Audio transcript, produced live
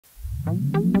Hey,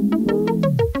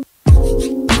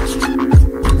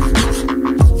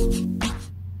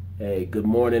 good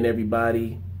morning,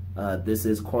 everybody. This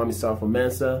is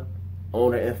Sarfo-Mensah,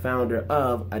 owner and founder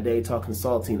of A Day Talk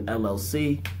Consulting,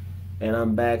 LLC. And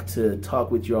I'm back to talk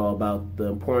with you all about the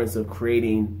importance of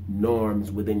creating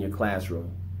norms within your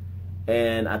classroom.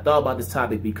 And I thought about this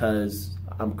topic because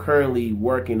I'm currently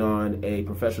working on a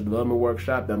professional development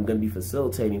workshop that I'm going to be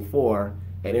facilitating for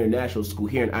an international school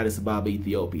here in Addis Ababa,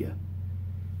 Ethiopia.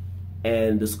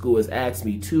 And the school has asked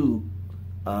me to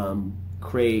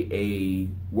create a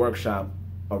workshop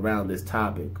around this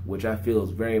topic, which I feel is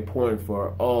very important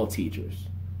for all teachers.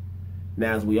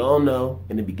 Now, as we all know,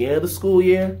 in the beginning of the school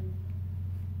year,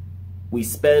 we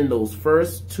spend those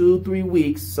first 2-3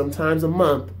 weeks, sometimes a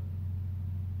month,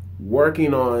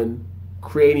 working on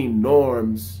creating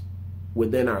norms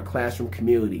within our classroom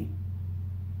community,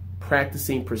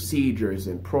 practicing procedures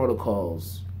and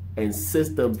protocols and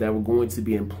systems that we're going to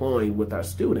be employing with our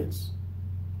students.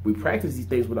 We practice these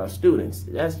things with our students.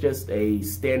 That's just a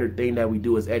standard thing that we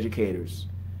do as educators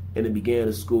in the beginning of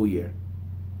the school year,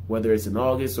 whether it's in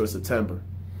August or September.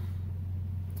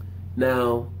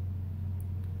 Now,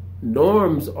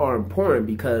 norms are important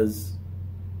because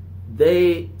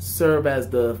they serve as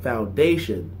the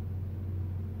foundation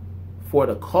for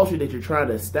the culture that you're trying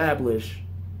to establish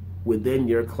within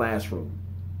your classroom.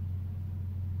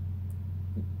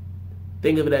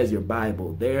 Think of it as your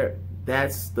Bible.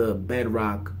 That's the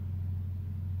bedrock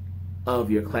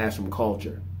of your classroom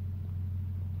culture.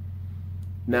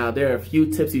 Now, there are a few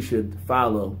tips you should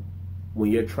follow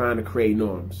when you're trying to create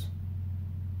norms.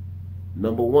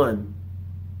 Number one,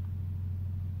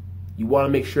 you want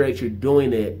to make sure that you're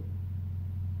doing it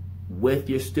with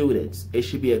your students. It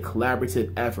should be a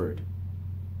collaborative effort.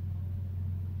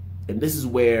 And this is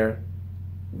where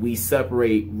we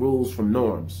separate rules from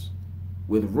norms.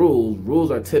 With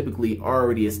rules are typically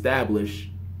already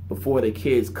established before the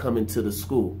kids come into the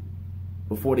school,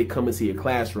 before they come into your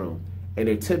classroom. And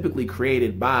they're typically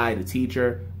created by the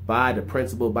teacher, by the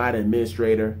principal, by the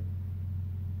administrator.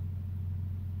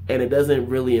 And it doesn't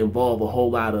really involve a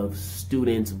whole lot of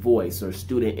students' voice or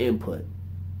student input.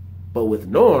 But with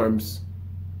norms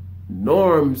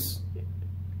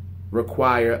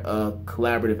require a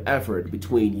collaborative effort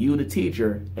between you, the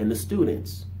teacher, and the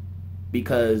students,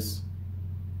 because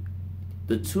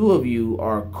the two of you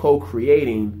are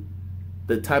co-creating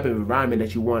the type of environment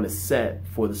that you want to set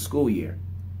for the school year.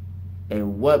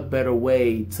 And what better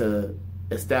way to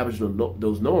establish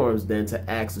those norms than to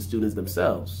ask the students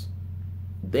themselves?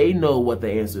 They know what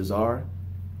the answers are.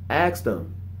 Ask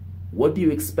them, what do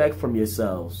you expect from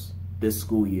yourselves this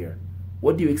school year?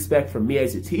 What do you expect from me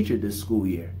as a teacher this school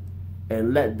year?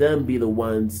 And let them be the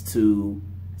ones to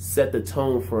set the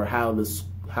tone for how the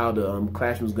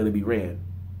classroom is going to be ran.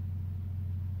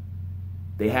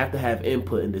 They have to have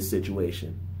input in this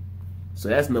situation. So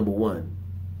that's number one.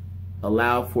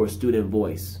 Allow for student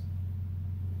voice.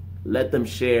 Let them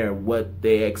share what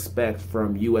they expect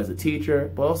from you as a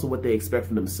teacher, but also what they expect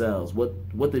from themselves. What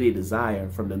do they desire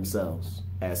from themselves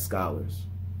as scholars?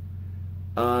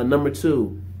 Number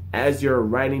two, as you're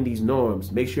writing these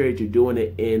norms, make sure that you're doing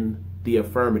it in the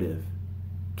affirmative.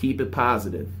 Keep it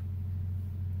positive.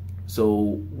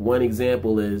 So one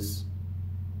example is,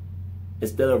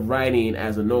 instead of writing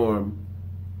as a norm,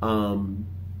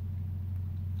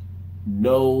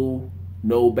 no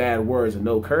bad words and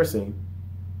no cursing,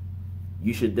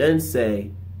 you should then say,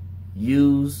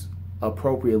 use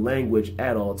appropriate language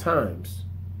at all times.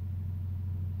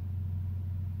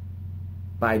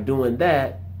 By doing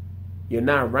that, you're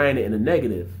not writing it in a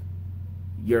negative.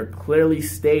 You're clearly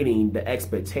stating the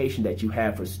expectation that you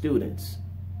have for students,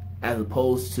 as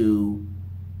opposed to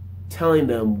telling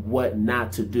them what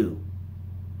not to do.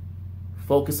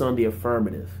 Focus on the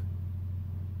affirmative.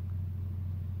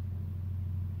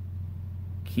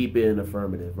 Keep it an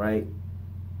affirmative, right?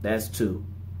 That's two.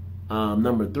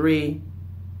 Number three,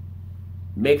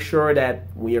 make sure that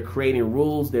when you're creating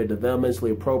rules, they're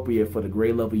developmentally appropriate for the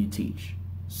grade level you teach.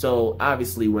 So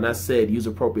obviously, when I said use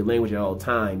appropriate language at all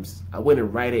times, I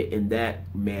wouldn't write it in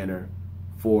that manner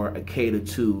for a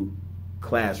K-2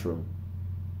 classroom.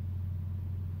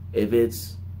 If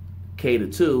it's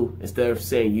K-2, instead of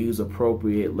saying use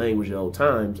appropriate language at all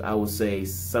times, I would say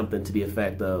something to the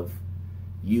effect of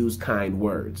use kind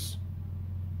words.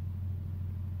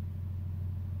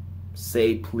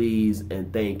 Say please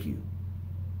and thank you.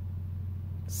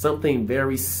 Something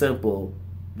very simple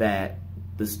that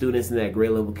the students in that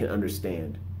grade level can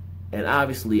understand. And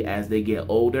obviously, as they get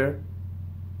older,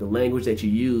 the language that you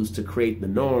use to create the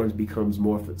norms becomes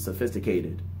more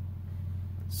sophisticated.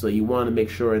 So you want to make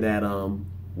sure that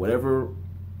whatever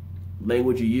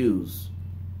language you use,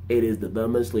 it is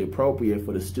developmentally appropriate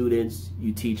for the students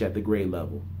you teach at the grade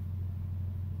level.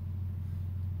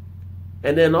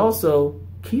 And then also,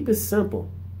 keep it simple.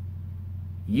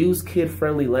 Use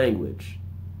kid-friendly language.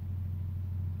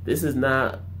 This is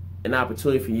not an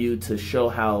opportunity for you to show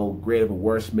how great of a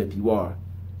wordsmith you are.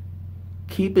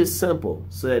 Keep it simple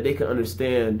so that they can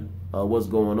understand what's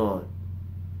going on.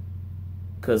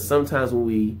 Because sometimes when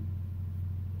we,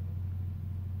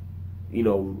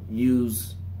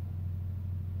 use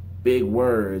big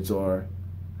words or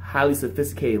highly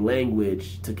sophisticated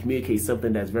language to communicate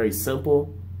something that's very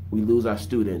simple, we lose our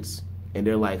students. And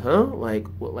they're like, huh? Like,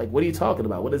 what are you talking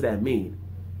about? What does that mean?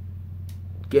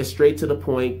 Get straight to the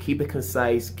point, keep it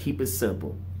concise, keep it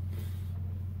simple.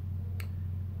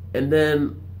 And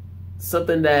then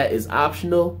something that is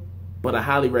optional, but I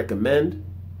highly recommend,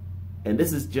 and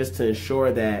this is just to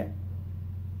ensure that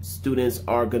students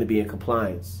are going to be in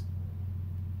compliance.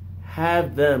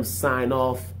 Have them sign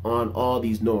off on all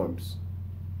these norms.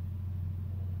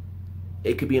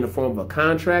 It could be in the form of a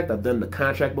contract. I've done the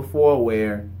contract before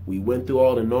where we went through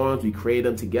all the norms, we created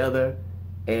them together,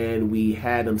 and we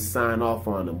had them sign off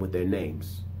on them with their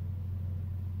names.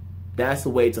 That's a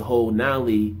way to hold not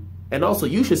only, and also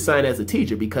you should sign as a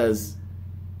teacher because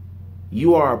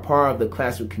you are a part of the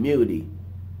classroom community.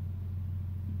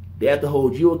 They have to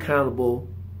hold you accountable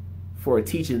for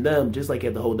teaching them just like you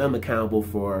have to hold them accountable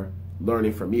for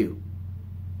learning from you.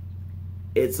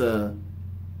 It's a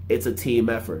team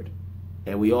effort,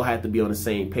 and we all have to be on the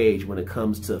same page when it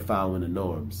comes to following the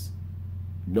norms.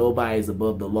 Nobody's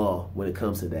above the law when it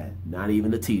comes to that, not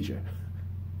even the teacher.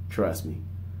 Trust me.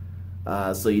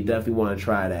 So you definitely want to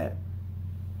try that.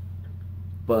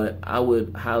 But I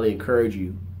would highly encourage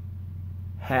you,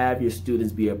 have your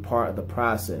students be a part of the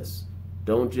process.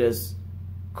 Don't just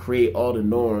create all the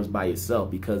norms by yourself,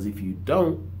 because if you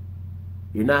don't,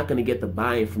 you're not going to get the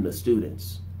buy-in from the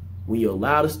students. When you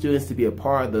allow the students to be a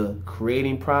part of the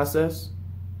creating process,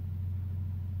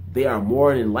 they are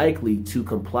more than likely to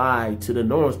comply to the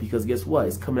norms, because guess what?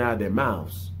 It's coming out of their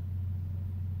mouths.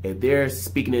 If they're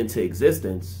speaking into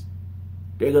existence,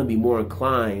 they're going to be more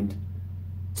inclined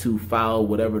to follow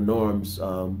whatever norms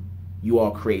you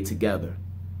all create together.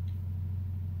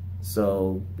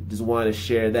 So just want to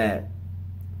share that.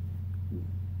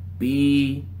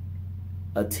 Be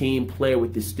a team player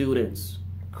with your students.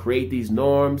 Create these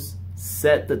norms.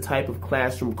 Set the type of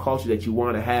classroom culture that you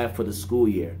want to have for the school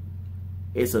year.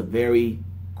 It's a very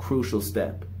crucial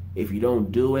step. If you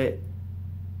don't do it,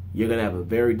 you're going to have a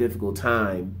very difficult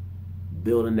time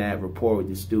building that rapport with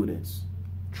your students.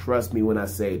 Trust me when I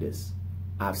say this.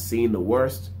 I've seen the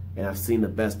worst and I've seen the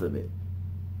best of it.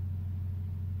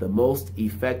 The most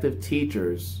effective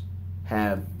teachers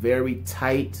have very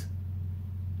tight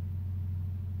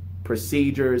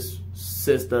procedures,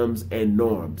 systems, and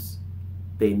norms.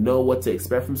 They know what to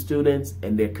expect from students,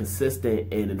 and they're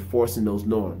consistent in enforcing those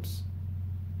norms.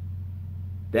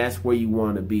 That's where you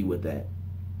want to be with that.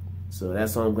 So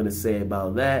that's all I'm going to say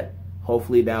about that.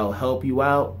 Hopefully that will help you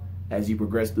out as you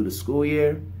progress through the school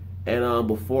year. And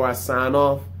before I sign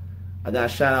off, I got to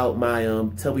shout out my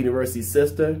Temple University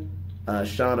sister,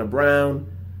 Shauna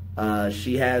Brown.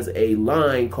 She has a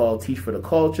line called Teach for the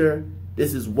Culture.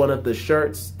 This is one of the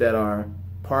shirts that are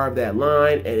part of that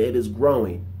line, and it is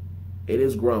growing. It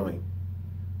is growing.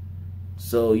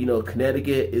 So,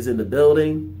 Connecticut is in the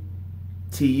building.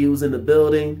 TU's in the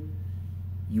building.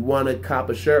 You want to cop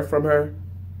a shirt from her?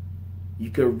 You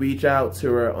can reach out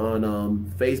to her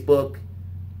on Facebook,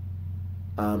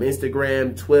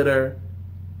 Instagram, Twitter,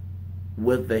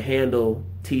 with the handle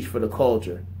Teach for the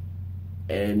Culture.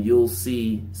 And you'll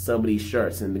see some of these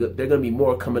shirts. And there are going to be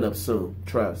more coming up soon,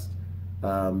 trust.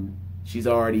 She's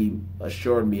already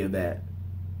assured me of that.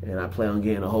 And I plan on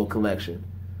getting a whole collection.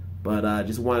 But I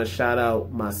just want to shout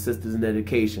out my sisters in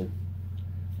education,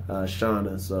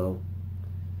 Shauna. So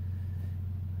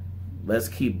let's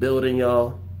keep building,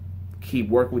 y'all. Keep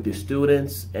working with your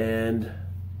students, and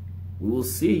we will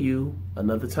see you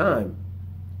another time.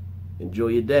 Enjoy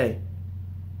your day.